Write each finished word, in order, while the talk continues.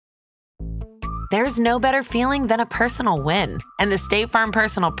There's no better feeling than a personal win. And the State Farm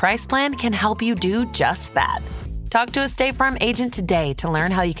Personal Price Plan can help you do just that. Talk to a State Farm agent today to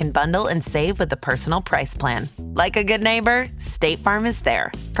learn how you can bundle and save with the Personal Price Plan. Like a good neighbor, State Farm is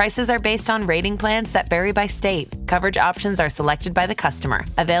there. Prices are based on rating plans that vary by state. Coverage options are selected by the customer.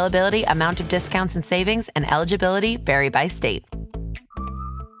 Availability, amount of discounts and savings, and eligibility vary by state.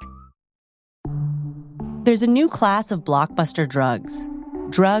 There's a new class of blockbuster drugs.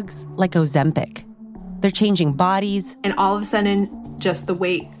 Drugs like Ozempic. They're changing bodies. And all of a sudden, just the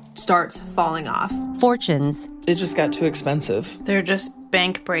weight starts falling off. Fortunes. It just got too expensive. They're just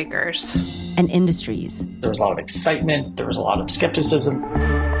bank breakers. And industries. There was a lot of excitement. There was a lot of skepticism.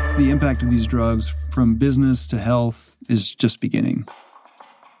 The impact of these drugs from business to health is just beginning.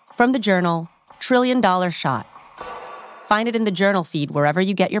 From the Journal, $1 Trillion Shot. Find it in the Journal feed wherever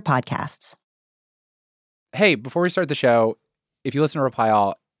you get your podcasts. Hey, before we start the show, if you listen to Reply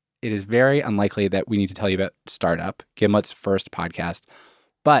All, it is very unlikely that we need to tell you about Startup, Gimlet's first podcast.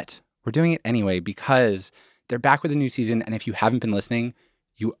 But we're doing it anyway because they're back with a new season, and if you haven't been listening,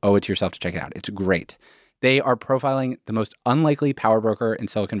 you owe it to yourself to check it out. It's great. They are profiling the most unlikely power broker in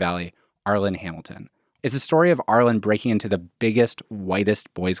Silicon Valley, Arlen Hamilton. It's a story of Arlen breaking into the biggest,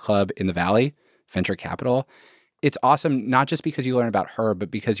 whitest boys club in the Valley, venture capital. It's awesome, not just because you learn about her, but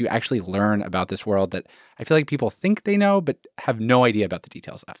because you actually learn about this world that I feel like people think they know, but have no idea about the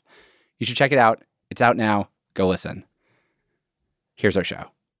details of. You should check it out. It's out now. Go listen. Here's our show.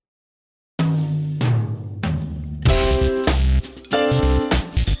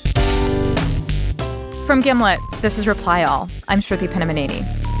 From Gimlet, this is Reply All. I'm Shruti Pinamaneni.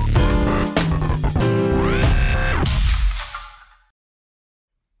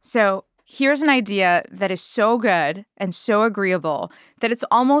 So here's an idea that is so good and so agreeable that it's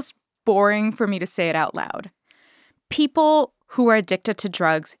almost boring for me to say it out loud. People who are addicted to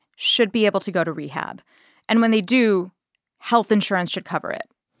drugs should be able to go to rehab. And when they do, health insurance should cover it.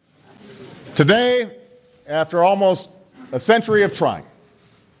 Today, after almost a century of trying,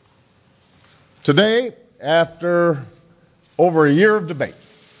 today, after over a year of debate,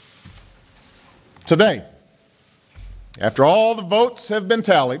 today, after all the votes have been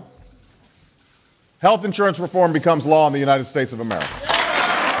tallied, health insurance reform becomes law in the United States of America.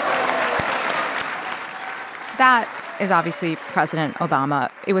 That is obviously President Obama.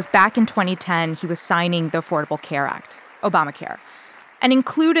 It was back in 2010 he was signing the Affordable Care Act, Obamacare. And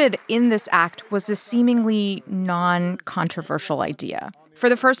included in this act was this seemingly non-controversial idea. For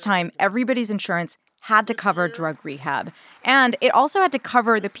the first time, everybody's insurance had to cover drug rehab. And it also had to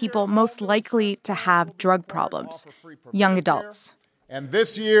cover the people most likely to have drug problems, young adults. And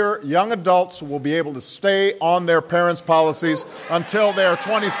this year, young adults will be able to stay on their parents' policies until they're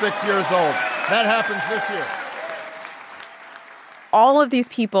 26 years old. That happens this year. All of these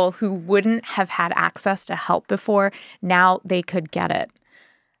people who wouldn't have had access to help before, now they could get it.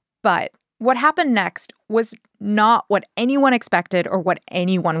 But what happened next was not what anyone expected or what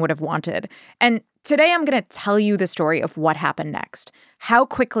anyone would have wanted. And today I'm going to tell you the story of what happened next, how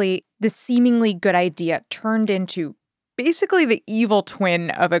quickly the seemingly good idea turned into basically the evil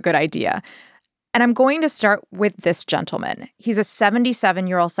twin of a good idea. And I'm going to start with this gentleman. He's a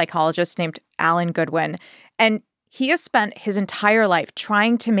 77-year-old psychologist named Alan Goodwin, and he has spent his entire life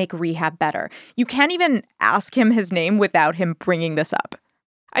trying to make rehab better. You can't even ask him his name without him bringing this up.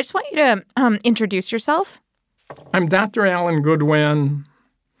 I just want you to introduce yourself. I'm Dr. Alan Goodwin.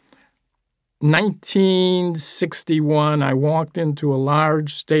 1961, I walked into a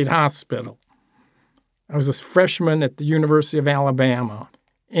large state hospital. I was a freshman at the University of Alabama,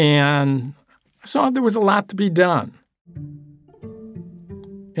 and I saw there was a lot to be done.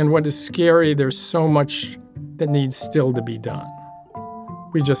 And what is scary, there's so much that needs still to be done.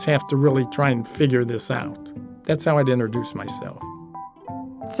 We just have to really try and figure this out. That's how I'd introduce myself.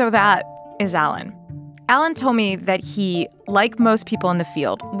 So that is Alan. Alan told me that he, like most people in the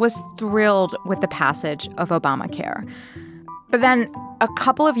field, was thrilled with the passage of Obamacare. But then, a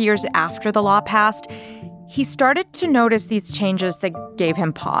couple of years after the law passed, he started to notice these changes that gave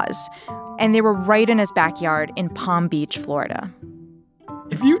him pause. And they were right in his backyard in Palm Beach, Florida.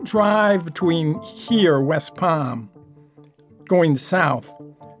 If you drive between here, West Palm, going south,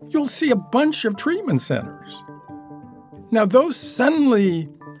 you'll see a bunch of treatment centers. Now, those suddenly,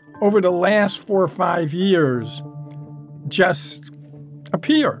 over the last 4 or 5 years, just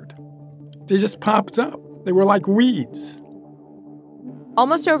appeared. They just popped up. They were like weeds.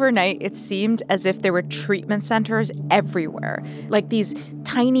 Almost overnight, it seemed as if there were treatment centers everywhere, like these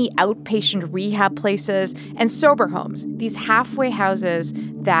tiny outpatient rehab places and sober homes, these halfway houses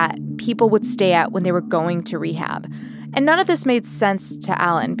that people would stay at when they were going to rehab. And none of this made sense to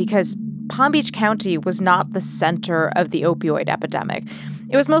Alan because Palm Beach County was not the center of the opioid epidemic.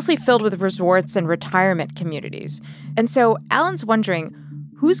 It was mostly filled with resorts and retirement communities. And so Alan's wondering,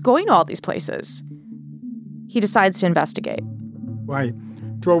 who's going to all these places? He decides to investigate. I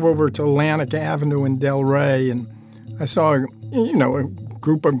drove over to Atlantic Avenue in Delray, and I saw, a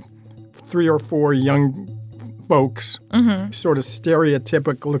group of 3 or 4 young folks, sort of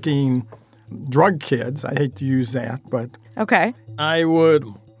stereotypical-looking drug kids. I hate to use that, but... Okay. I would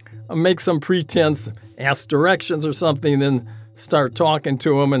make some pretense, ask directions or something, then start talking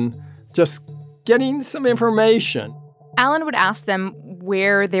to them and just getting some information. Alan would ask them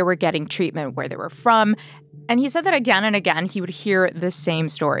where they were getting treatment, where they were from, and he said that again and again he would hear the same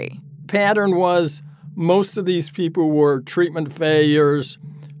story. Pattern was most of these people were treatment failures.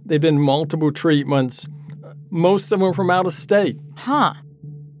 They've been multiple treatments. Most of them were from out of state. Huh.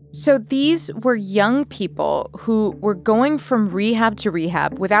 So these were young people who were going from rehab to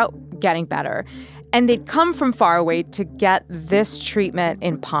rehab without getting better, and they'd come from far away to get this treatment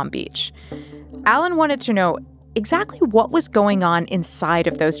in Palm Beach. Alan wanted to know exactly what was going on inside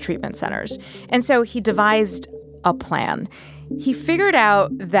of those treatment centers, and so he devised a plan. He figured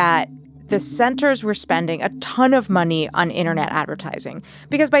out that the centers were spending a ton of money on internet advertising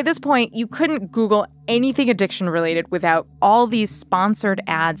because by this point, you couldn't Google anything addiction-related without all these sponsored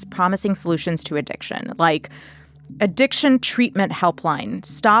ads promising solutions to addiction, like Addiction Treatment Helpline,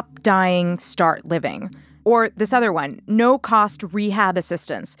 Stop Dying, Start Living. Or this other one, no-cost rehab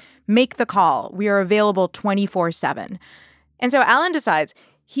assistance. Make the call. We are available 24/7. And so Alan decides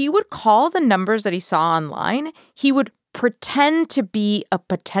he would call the numbers that he saw online. He would pretend to be a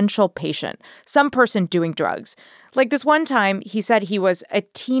potential patient, some person doing drugs. Like this one time, he said he was a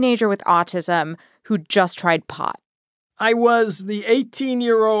teenager with autism who just tried pot. I was the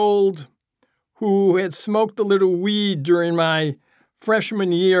 18-year-old who had smoked a little weed during my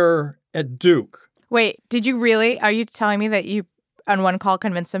freshman year at Duke. Wait, did you really? Are you telling me that you, on one call,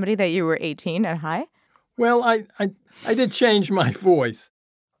 convinced somebody that you were 18 and high? Well, I did change my voice.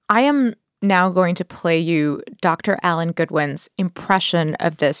 I am now going to play you Dr. Alan Goodwin's impression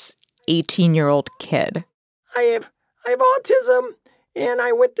of this 18-year-old kid. I have autism, and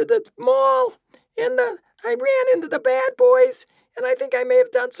I went to the mall, and I ran into the bad boys, and I think I may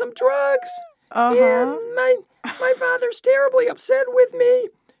have done some drugs. And my father's terribly upset with me.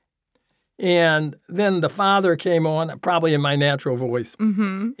 And then the father came on, probably in my natural voice.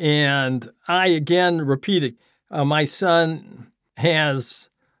 And I again repeated, my son has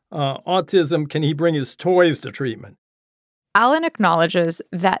autism. Can he bring his toys to treatment? Alan acknowledges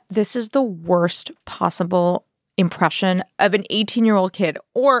that this is the worst possible impression of an 18-year-old kid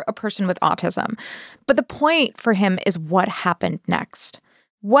or a person with autism. But the point for him is what happened next.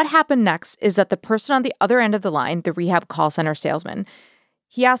 What happened next is that the person on the other end of the line, the rehab call center salesman,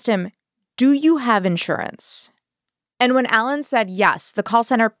 he asked him, "Do you have insurance?" And when Alan said yes, the call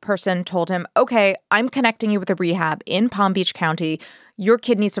center person told him, "Okay, I'm connecting you with a rehab in Palm Beach County. Your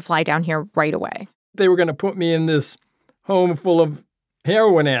kid needs to fly down here right away." They were going to put me in this home full of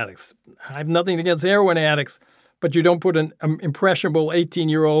heroin addicts. I have nothing against heroin addicts, but you don't put an impressionable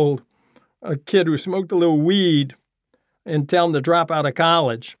 18-year-old kid who smoked a little weed and tell him to drop out of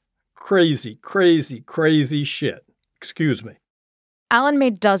college. Crazy, crazy, crazy shit. Excuse me. Alan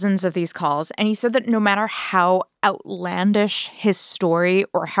made dozens of these calls, and he said that no matter how outlandish his story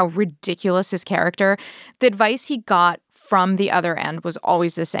or how ridiculous his character, the advice he got from the other end was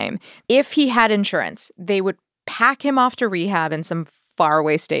always the same. If he had insurance, they would pack him off to rehab in some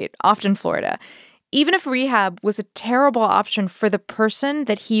faraway state, often Florida, even if rehab was a terrible option for the person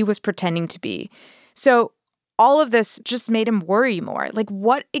that he was pretending to be. So all of this just made him worry more. Like,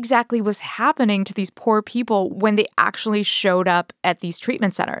 what exactly was happening to these poor people when they actually showed up at these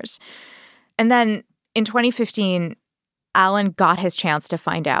treatment centers? And then in 2015, Alan got his chance to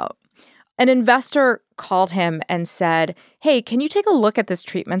find out. An investor called him and said, "Hey, can you take a look at this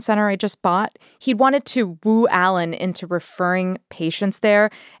treatment center I just bought?" He'd wanted to woo Alan into referring patients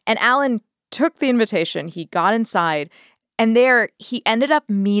there, and Alan took the invitation. He got inside, and there he ended up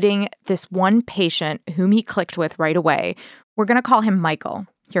meeting this one patient whom he clicked with right away. We're going to call him Michael.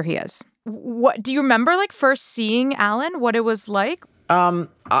 Here he is. What do you remember, like, first seeing Alan, what it was like? I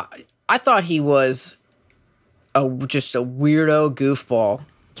thought he was just a weirdo goofball.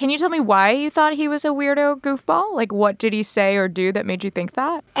 Can you tell me why you thought he was a weirdo goofball? Like, what did he say or do that made you think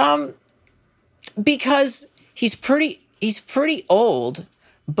that? Because he's pretty old,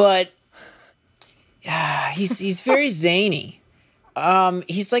 but he's very zany.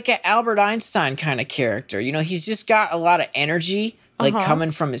 He's like an Albert Einstein kind of character. You know, he's just got a lot of energy, like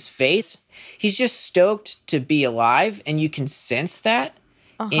coming from his face. He's just stoked to be alive, and you can sense that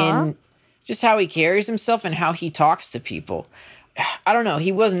just how he carries himself and how he talks to people. I don't know.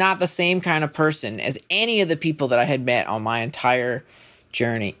 He was not the same kind of person as any of the people that I had met on my entire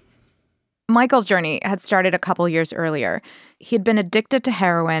journey. Michael's journey had started a couple years earlier. He'd been addicted to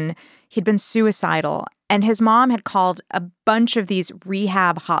heroin, he'd been suicidal, and his mom had called a bunch of these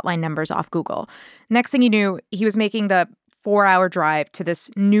rehab hotline numbers off Google. Next thing he knew, he was making the 4-hour drive to this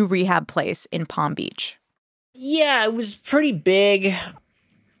new rehab place in Palm Beach. Yeah, it was pretty big,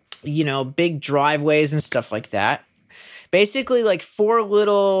 big driveways and stuff like that. Basically, like 4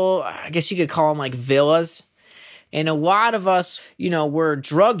 little, I guess you could call them like villas. And a lot of us, were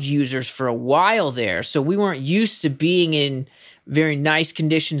drug users for a while there. So we weren't used to being in very nice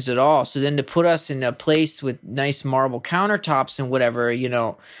conditions at all. So then to put us in a place with nice marble countertops and whatever,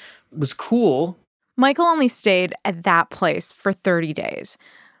 was cool. Michael only stayed at that place for 30 days.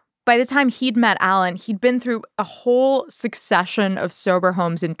 By the time he'd met Alan, he'd been through a whole succession of sober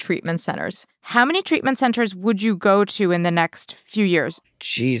homes and treatment centers. How many treatment centers would you go to in the next few years?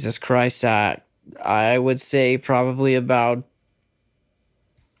 Jesus Christ, I would say probably about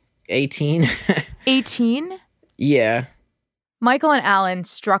 18. 18? Yeah. Michael and Alan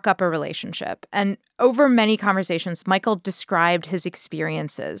struck up a relationship, and over many conversations, Michael described his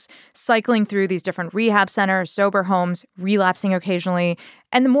experiences, cycling through these different rehab centers, sober homes, relapsing occasionally,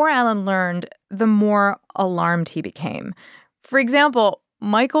 and the more Alan learned, the more alarmed he became. For example,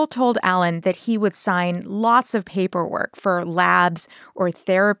 Michael told Alan that he would sign lots of paperwork for labs or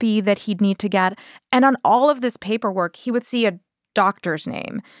therapy that he'd need to get, and on all of this paperwork, he would see a doctor's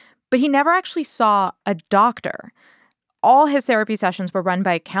name, but he never actually saw a doctor. All his therapy sessions were run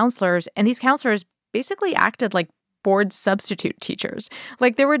by counselors, and these counselors basically acted like board substitute teachers.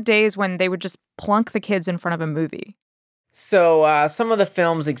 Like, there were days when they would just plunk the kids in front of a movie. So some of the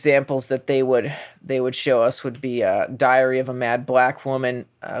films examples that they would show us would be Diary of a Mad Black Woman,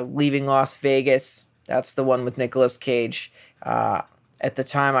 Leaving Las Vegas. That's the one with Nicolas Cage. At the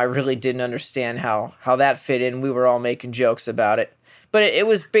time, I really didn't understand how that fit in. We were all making jokes about it. But it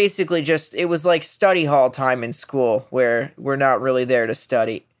was basically it was like study hall time in school where we're not really there to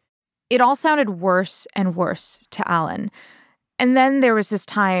study. It all sounded worse and worse to Alan. And then there was this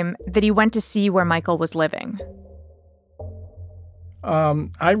time that he went to see where Michael was living.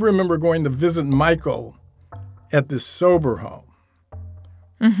 I remember going to visit Michael at this sober home.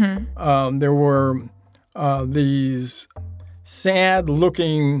 Mm-hmm. There were these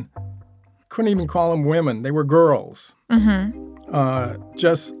sad-looking, couldn't even call them women. They were girls. Mm-hmm.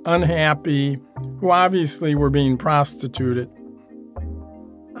 Just unhappy, who obviously were being prostituted.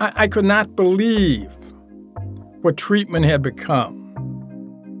 I could not believe what treatment had become.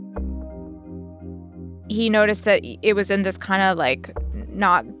 He noticed that it was in this kind of like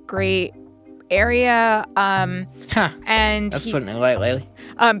not great area. And that's putting it lightly.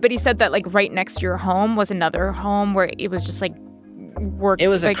 But he said that like right next to your home was another home where it was just like work. It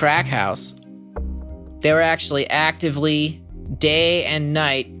was a crack house. They were actually actively day and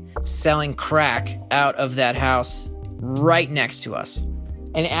night selling crack out of that house right next to us.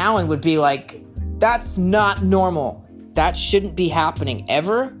 And Alan would be like, that's not normal. That shouldn't be happening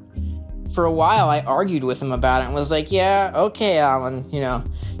ever. For a while, I argued with him about it and was like, yeah, okay, Alan,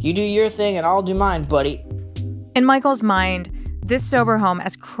 you do your thing and I'll do mine, buddy. In Michael's mind, this sober home,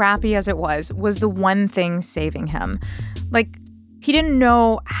 as crappy as it was the one thing saving him. Like, he didn't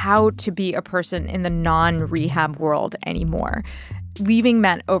know how to be a person in the non-rehab world anymore. Leaving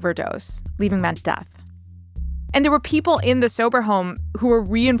meant overdose. Leaving meant death. And there were people in the sober home who were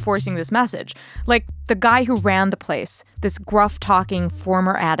reinforcing this message. Like the guy who ran the place, this gruff-talking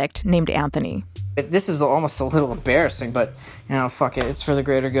former addict named Anthony. This is almost a little embarrassing, but, fuck it. It's for the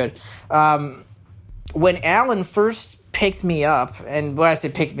greater good. When Alan first picked me up, and when I say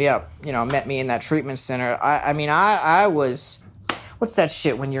picked me up, met me in that treatment center, I was... What's that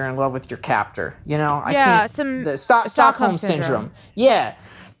shit when you're in love with your captor? Stockholm syndrome. Yeah,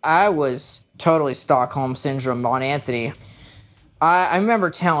 I was totally Stockholm syndrome on Anthony. I remember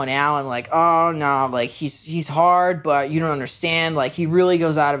telling Alan, like, oh, no, like, he's hard, but you don't understand. Like, he really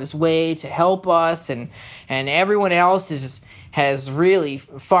goes out of his way to help us, and everyone else has really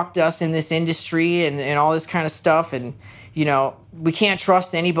fucked us in this industry and all this kind of stuff, and we can't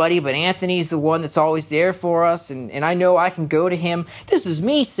trust anybody, but Anthony's the one that's always there for us, and I know I can go to him. This is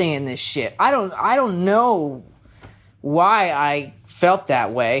me saying this shit. I don't know why I felt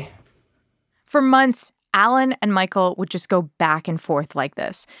that way. For months, Alan and Michael would just go back and forth like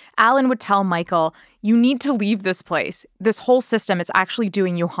this. Alan would tell Michael, you need to leave this place. This whole system is actually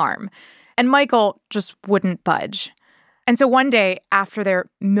doing you harm. And Michael just wouldn't budge. And so one day, after their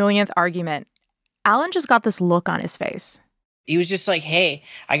millionth argument, Alan just got this look on his face. He was just like, hey,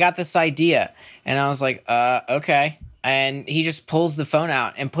 I got this idea. And I was like, okay. And he just pulls the phone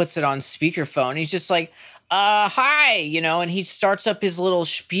out and puts it on speakerphone. He's just like, hi, and he starts up his little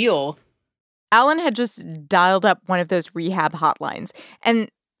spiel. Alan had just dialed up one of those rehab hotlines.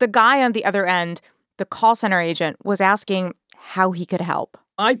 And the guy on the other end, the call center agent, was asking how he could help.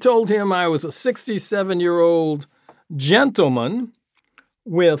 I told him I was a 67-year-old gentleman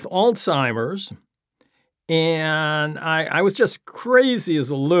with Alzheimer's, and I was just crazy as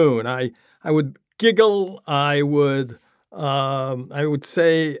a loon. I would giggle. I would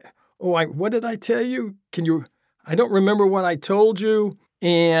say, what did I tell you? I don't remember what I told you.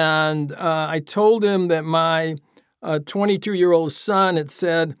 And I told him that my 22-year-old son had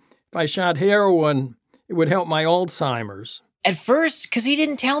said if I shot heroin, it would help my Alzheimer's. At first, because he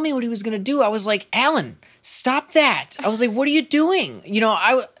didn't tell me what he was going to do, I was like, Alan, stop that. I was like, what are you doing?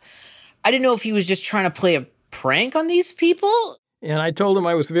 I didn't know if he was just trying to play a prank on these people. And I told him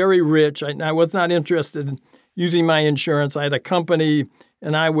I was very rich. I was not interested in using my insurance. I had a company,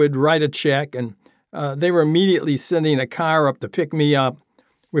 and I would write a check, and they were immediately sending a car up to pick me up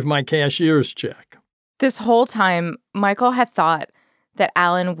with my cashier's check. This whole time, Michael had thought that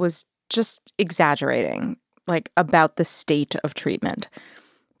Alan was just exaggerating, about the state of treatment.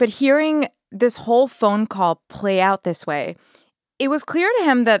 But hearing this whole phone call play out this way, it was clear to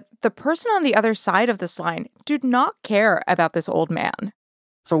him that the person on the other side of this line did not care about this old man.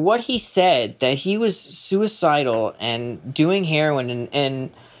 For what he said, that he was suicidal and doing heroin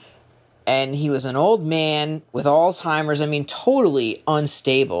and he was an old man with Alzheimer's, totally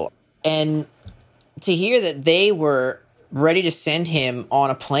unstable. And to hear that they were ready to send him on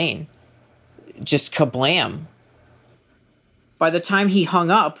a plane, just kablam. By the time he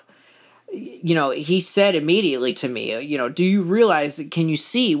hung up, he said immediately to me, do you realize, can you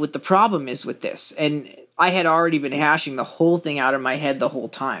see what the problem is with this? And I had already been hashing the whole thing out in my head the whole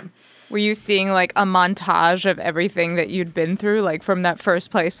time. Were you seeing a montage of everything that you'd been through, from that first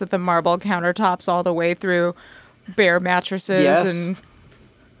place with the marble countertops all the way through bare mattresses? Yes. And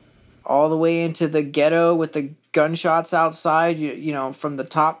all the way into the ghetto with the gunshots outside, from the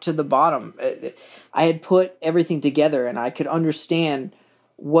top to the bottom. I had put everything together and I could understand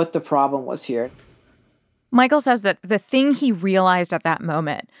what the problem was here. Michael says that the thing he realized at that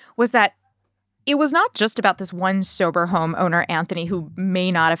moment was that it was not just about this one sober homeowner, Anthony, who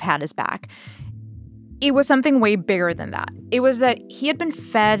may not have had his back. It was something way bigger than that. It was that he had been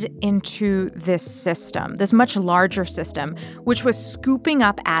fed into this system, this much larger system, which was scooping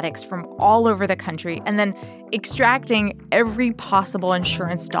up addicts from all over the country and then extracting every possible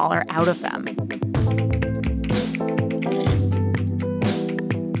insurance dollar out of them.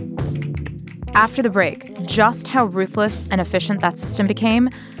 After the break, just how ruthless and efficient that system became,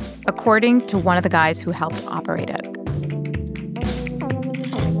 according to one of the guys who helped operate it.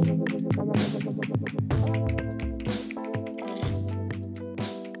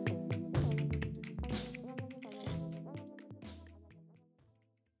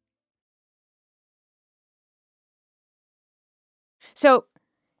 So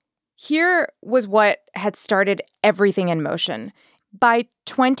here was what had started everything in motion. By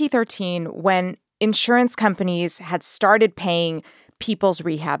 2013, when insurance companies had started paying people's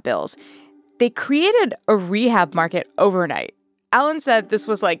rehab bills, they created a rehab market overnight. Alan said this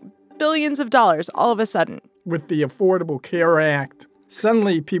was billions of dollars all of a sudden. With the Affordable Care Act,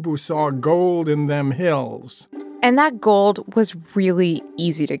 suddenly people saw gold in them hills. And that gold was really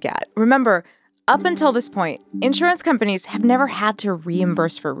easy to get. Remember, up until this point, insurance companies have never had to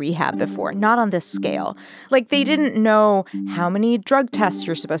reimburse for rehab before, not on this scale. They didn't know how many drug tests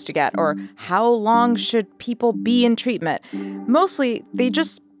you're supposed to get or how long should people be in treatment. Mostly, they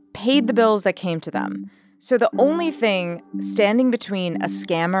just paid the bills that came to them. So the only thing standing between a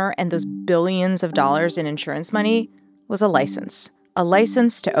scammer and those billions of dollars in insurance money was a license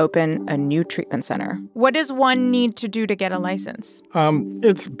to open a new treatment center. What does one need to do to get a license?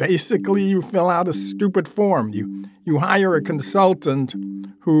 It's basically you fill out a stupid form. You hire a consultant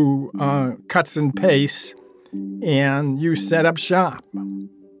who cuts and pastes, and you set up shop. And,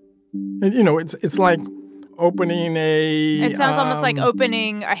 it's like opening a... It sounds almost like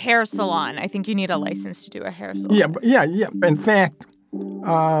opening a hair salon. I think you need a license to do a hair salon. Yeah. In fact,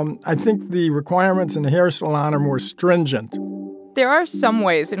 I think the requirements in the hair salon are more stringent. There are some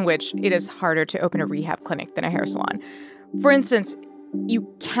ways in which it is harder to open a rehab clinic than a hair salon. For instance, you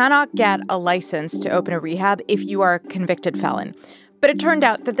cannot get a license to open a rehab if you are a convicted felon. But it turned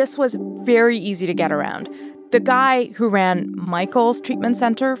out that this was very easy to get around. The guy who ran Michael's treatment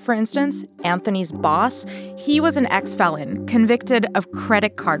center, for instance, Anthony's boss, he was an ex-felon convicted of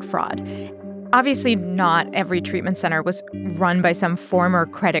credit card fraud. Obviously, not every treatment center was run by some former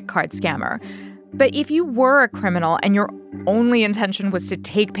credit card scammer. But if you were a criminal and your only intention was to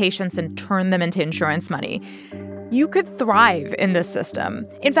take patients and turn them into insurance money, you could thrive in this system.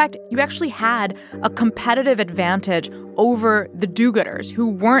 In fact, you actually had a competitive advantage over the do-gooders who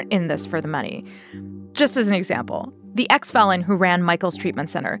weren't in this for the money. Just as an example, the ex-felon who ran Michael's treatment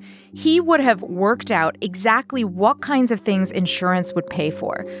center, he would have worked out exactly what kinds of things insurance would pay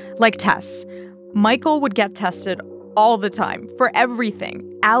for, like tests. Michael would get tested all the time for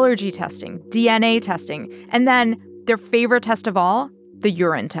everything: allergy testing, DNA testing, and then their favorite test of all, the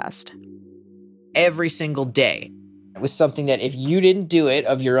urine test. Every single day. It was something that if you didn't do it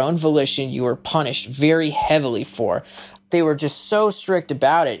of your own volition, you were punished very heavily for. They were just so strict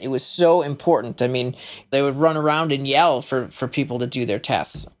about it. It was so important. I mean, they would run around and yell for people to do their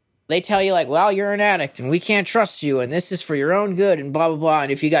tests. They tell you, like, well, you're an addict and we can't trust you and this is for your own good and blah, blah, blah.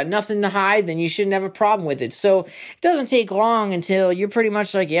 And if you got nothing to hide, then you shouldn't have a problem with it. So it doesn't take long until you're pretty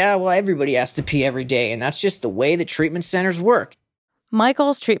much like, yeah, well, everybody has to pee every day. And that's just the way the treatment centers work.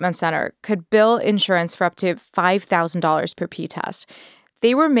 Michael's treatment center could bill insurance for up to $5,000 per pee test.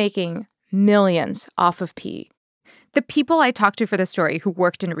 They were making millions off of pee. The people I talked to for the story who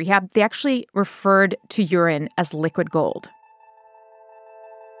worked in rehab, they actually referred to urine as liquid gold.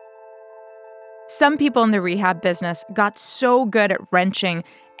 Some people in the rehab business got so good at wrenching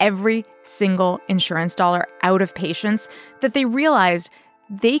every single insurance dollar out of patients that they realized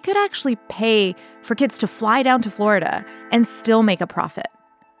they could actually pay for kids to fly down to Florida and still make a profit.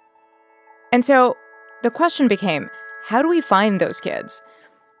 And so the question became, how do we find those kids?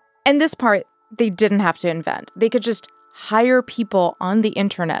 And this part, they didn't have to invent. They could just hire people on the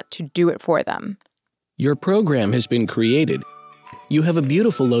internet to do it for them. Your program has been created. You have a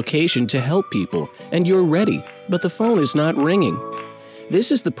beautiful location to help people, and you're ready, but the phone is not ringing.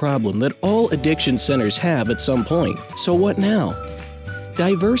 This is the problem that all addiction centers have at some point. So what now?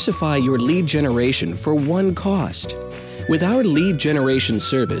 Diversify your lead generation for one cost. With our lead generation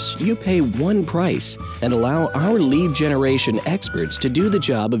service, you pay one price and allow our lead generation experts to do the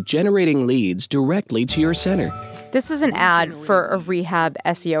job of generating leads directly to your center. This is an ad for a rehab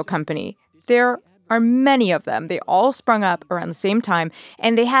SEO company. There are many of them. They all sprung up around the same time,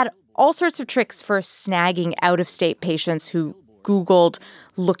 and they had all sorts of tricks for snagging out-of-state patients who Googled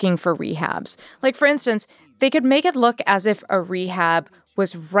looking for rehabs. Like, for instance, they could make it look as if a rehab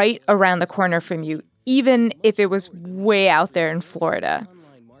was right around the corner from you, even if it was way out there in Florida.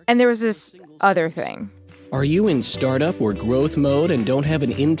 And there was this other thing. Are you in startup or growth mode and don't have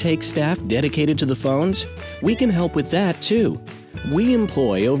an intake staff dedicated to the phones? We can help with that, too. We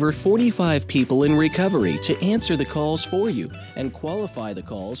employ over 45 people in recovery to answer the calls for you and qualify the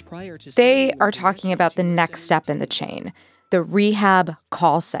calls prior to... They are talking about the next step in the chain, the rehab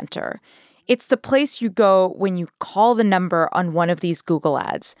call center. It's the place you go when you call the number on one of these Google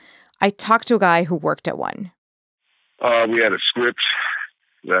ads. I talked to a guy who worked at one. We had a script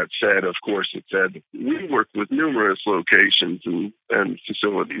that said, of course, it said, we work with numerous locations and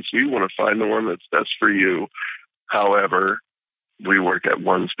facilities. We want to find the one that's best for you. However, we work at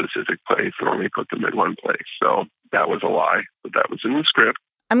one specific place and only put them in one place. So that was a lie, but that was in the script.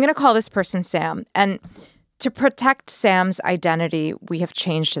 I'm going to call this person Sam. And to protect Sam's identity, we have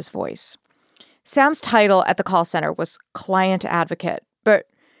changed his voice. Sam's title at the call center was client advocate, but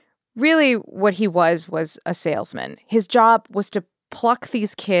really what he was a salesman. His job was to pluck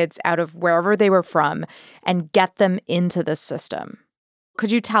these kids out of wherever they were from and get them into the system.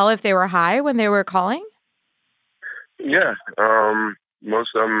 Could you tell if they were high when they were calling? Yeah. Most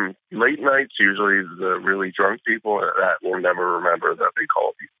of them, late nights, usually the really drunk people that will never remember that they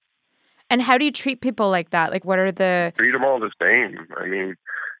called you. And how do you treat people like that? Like, what are the... Treat them all the same. I mean,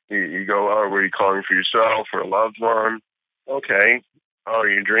 you go, oh, were you calling for yourself or a loved one? Okay. Oh,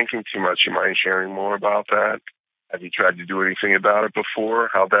 you're drinking too much. You mind sharing more about that? Have you tried to do anything about it before?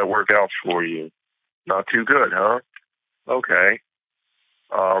 How'd that work out for you? Not too good, huh? Okay.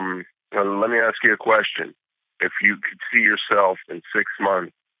 Let me ask you a question. If you could see yourself in 6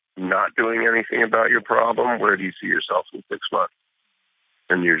 months not doing anything about your problem, where do you see yourself in 6 months?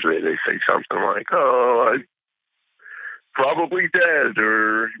 And usually they say something like, oh, I'm probably dead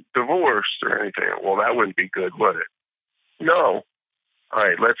or divorced or anything. Well, that wouldn't be good, would it? No. All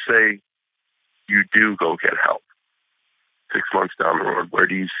right, let's say you do go get help. 6 months down the road, where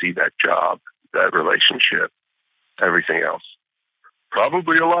do you see that job, that relationship, everything else?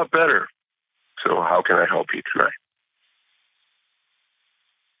 Probably a lot better. So how can I help you tonight?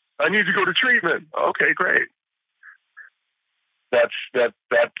 I need to go to treatment. Okay, great. That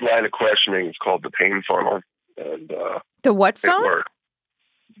line of questioning is called the pain funnel. And the what funnel? It worked.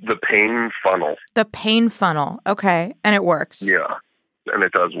 The pain funnel. The pain funnel. Okay. And it works. Yeah. And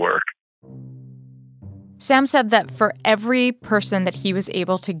it does work. Sam said that for every person that he was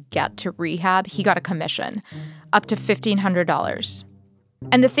able to get to rehab, he got a commission, up to $1,500.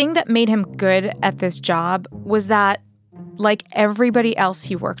 And the thing that made him good at this job was that, like everybody else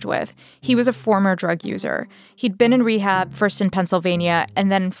he worked with, he was a former drug user. He'd been in rehab, first in Pennsylvania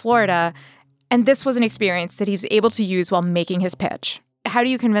and then in Florida, and this was an experience that he was able to use while making his pitch. How do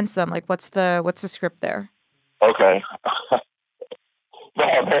you convince them? Like, what's the script there? Okay. No,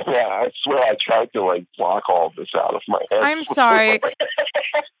 I swear I tried to, block all of this out of my head. I'm sorry.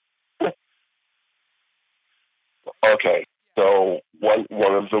 Okay. So one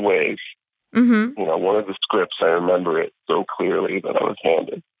of the ways, one of the scripts, I remember it so clearly that I was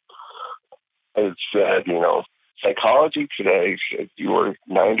handed. It said, psychology today said you are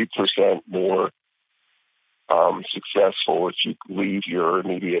 90% more successful if you leave your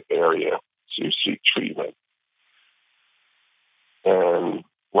immediate area to seek treatment. And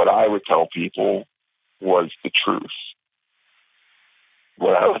what I would tell people was the truth.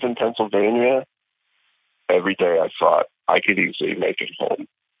 When I was in Pennsylvania, every day I thought I could easily make it home.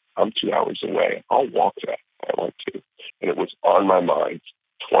 I'm 2 hours away. I'll walk that. I went to. And it was on my mind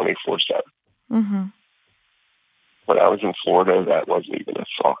 24/7. Mm-hmm. When I was in Florida, that wasn't even a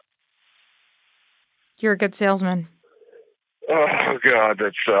thought. You're a good salesman. Oh, God,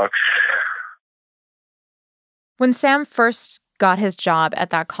 that sucks. When Sam first got his job at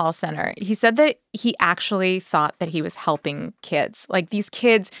that call center, he said that he actually thought that he was helping kids. Like these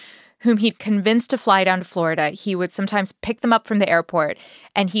kids whom he'd convinced to fly down to Florida, he would sometimes pick them up from the airport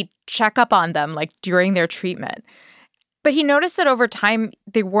and he'd check up on them during their treatment. But he noticed that over time,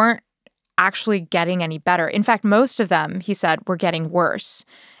 they weren't actually getting any better. In fact, most of them, he said, were getting worse.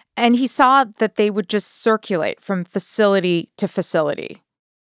 And he saw that they would just circulate from facility to facility.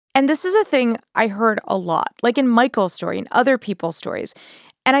 And this is a thing I heard a lot, like in Michael's story and other people's stories.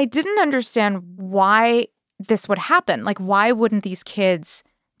 And I didn't understand why this would happen. Why wouldn't these kids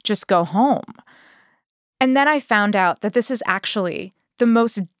just go home? And then I found out that this is actually the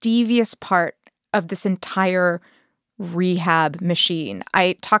most devious part of this entire rehab machine.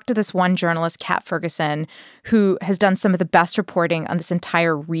 I talked to this one journalist, Kat Ferguson, who has done some of the best reporting on this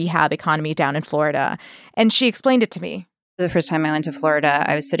entire rehab economy down in Florida. And she explained it to me. The first time I went to Florida,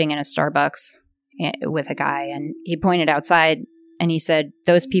 I was sitting in a Starbucks with a guy, and he pointed outside and he said,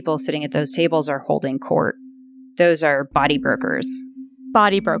 those people sitting at those tables are holding court. Those are body brokers.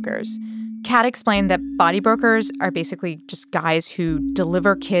 Body brokers. Kat explained that body brokers are basically just guys who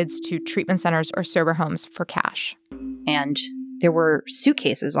deliver kids to treatment centers or sober homes for cash. And there were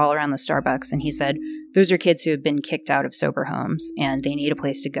suitcases all around the Starbucks, and he said, those are kids who have been kicked out of sober homes and they need a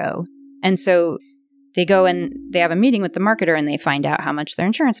place to go. And so they go and they have a meeting with the marketer and they find out how much their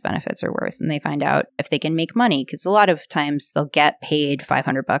insurance benefits are worth. And they find out if they can make money, because a lot of times they'll get paid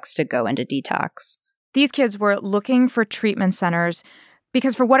 $500 to go into detox. These kids were looking for treatment centers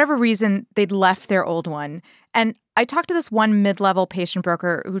because for whatever reason, they'd left their old one. And I talked to this one mid-level patient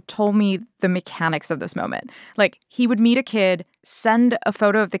broker who told me the mechanics of this moment. He would meet a kid, send a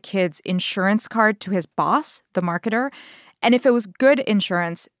photo of the kid's insurance card to his boss, the marketer, and if it was good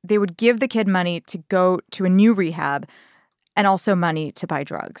insurance, they would give the kid money to go to a new rehab and also money to buy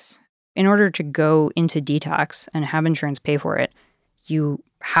drugs. In order to go into detox and have insurance pay for it, you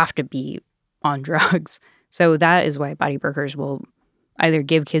have to be on drugs. So that is why body brokers will either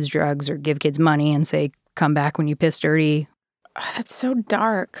give kids drugs or give kids money and say, come back when you piss dirty. Oh, that's so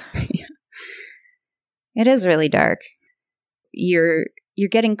dark. Yeah. It is really dark. You're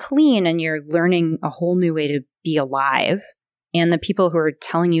getting clean and you're learning a whole new way to be alive. And the people who are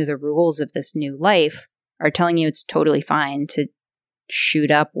telling you the rules of this new life are telling you it's totally fine to shoot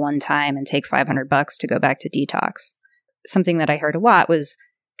up one time and take $500 to go back to detox. Something that I heard a lot was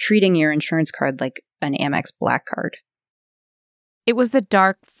treating your insurance card like an Amex Black Card. It was the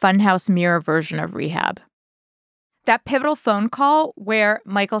dark funhouse mirror version of rehab. That pivotal phone call where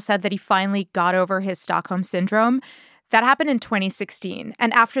Michael said that he finally got over his Stockholm syndrome, that happened in 2016.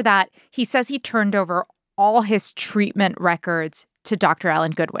 And after that, he says he turned over all his treatment records to Dr.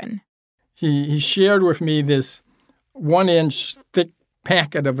 Alan Goodwin. He shared with me this 1-inch thick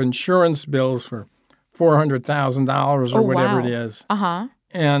packet of insurance bills for $400,000 or whatever it is. Uh-huh.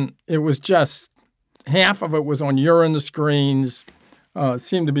 And it was just, half of it was on urine screens,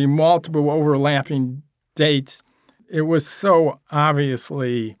 seemed to be multiple overlapping dates. It was so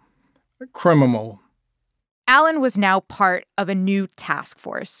obviously criminal. Alan was now part of a new task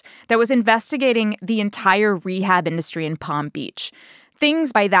force that was investigating the entire rehab industry in Palm Beach.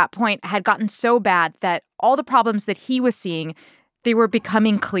 Things by that point had gotten so bad that all the problems that he was seeing, They were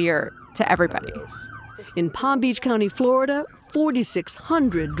becoming clear to everybody. In Palm Beach County, Florida,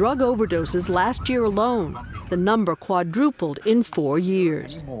 4,600 drug overdoses last year alone. The number quadrupled in 4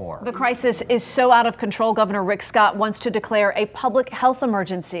 years. The crisis is so out of control, Governor Rick Scott wants to declare a public health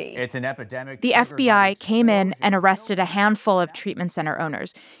emergency. It's an epidemic. The FBI came in and arrested a handful of treatment center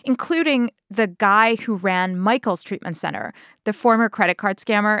owners, including the guy who ran Michael's treatment center, the former credit card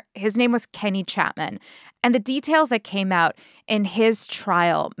scammer. His name was Kenny Chapman. And the details that came out in his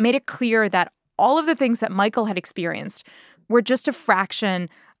trial made it clear that all of the things that Michael had experienced were just a fraction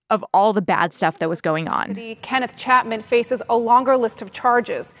of all the bad stuff that was going on. Kenneth Chapman faces a longer list of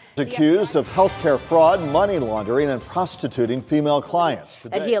charges. Accused of healthcare fraud, money laundering, and prostituting female clients.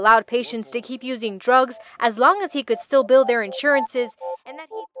 That he allowed patients to keep using drugs as long as he could still bill their insurances, and that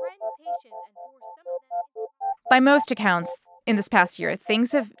he threatened patients and forced some of them. By most accounts, in this past year,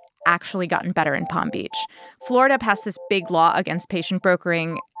 things have actually gotten better in Palm Beach. Florida passed this big law against patient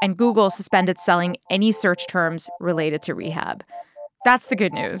brokering, and Google suspended selling any search terms related to rehab. That's the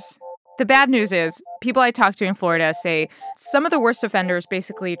good news. The bad news is people I talk to in Florida say some of the worst offenders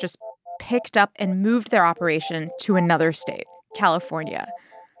basically just picked up and moved their operation to another state, California.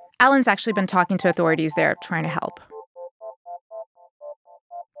 Alan's actually been talking to authorities there trying to help.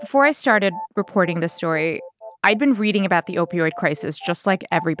 Before I started reporting this story, I'd been reading about the opioid crisis just like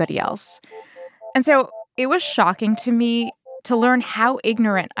everybody else. And so it was shocking to me to learn how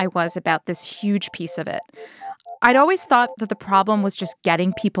ignorant I was about this huge piece of it. I'd always thought that the problem was just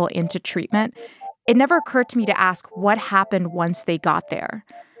getting people into treatment. It never occurred to me to ask what happened once they got there.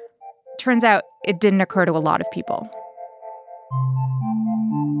 Turns out it didn't occur to a lot of people.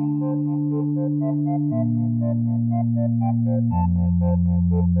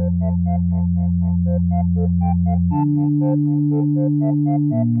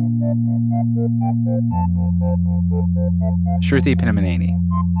 Shruti Pinamaneni.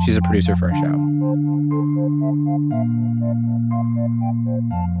 She's a producer for our show.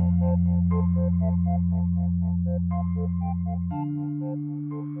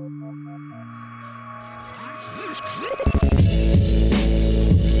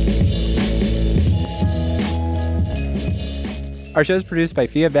 Our show is produced by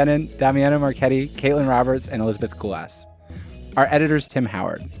Fia Benin, Damiano Marchetti, Caitlin Roberts, and Elizabeth Kulas. Our editor's Tim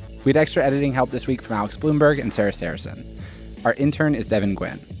Howard. We had extra editing help this week from Alex Bloomberg and Sarah Saracen. Our intern is Devin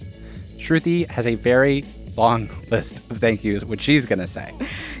Gwynn. Shruti has a very long list of thank yous, which she's going to say.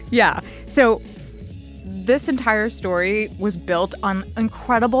 Yeah. So this entire story was built on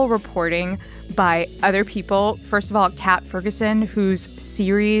incredible reporting by other people. First of all, Kat Ferguson, whose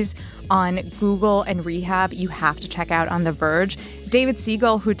series on Google and rehab you have to check out on The Verge. David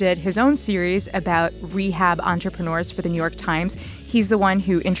Siegel, who did his own series about rehab entrepreneurs for the New York Times. He's the one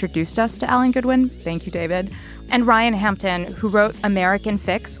who introduced us to Alan Goodwin. Thank you, David. And Ryan Hampton, who wrote American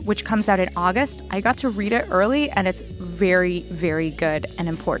Fix, which comes out in August. I got to read it early, and it's very, very good and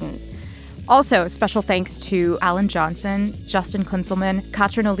important. Also, special thanks to Alan Johnson, Justin Kunzelman,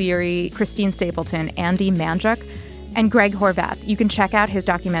 Katrin O'Leary, Christine Stapleton, Andy Mandruk, and Greg Horvath. You can check out his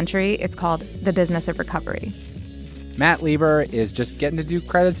documentary. It's called The Business of Recovery. Matt Lieber is just getting to do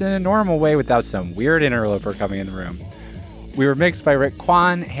credits in a normal way without some weird interloper coming in the room. We were mixed by Rick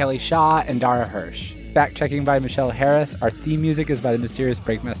Kwan, Haley Shaw, and Dara Hirsch. Fact-checking by Michelle Harris. Our theme music is by the mysterious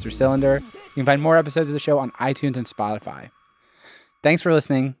Breakmaster Cylinder. You can find more episodes of the show on iTunes and Spotify. Thanks for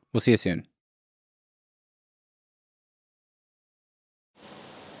listening. We'll see you soon.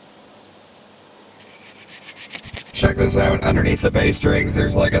 Check this out. Underneath the bass strings,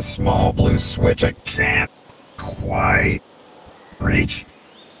 there's like a small blue switch I can't quite reach.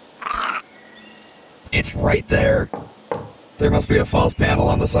 It's right there. There must be a false panel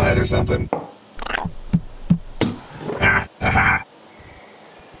on the side or something. Aha.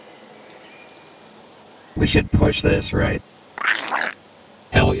 We should push this, right?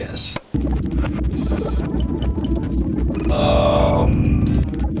 Hell yes.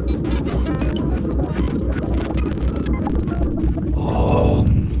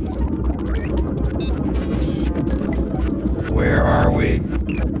 Where are we?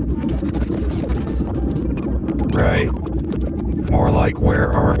 Right. More like,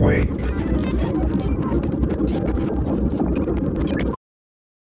 where aren't we?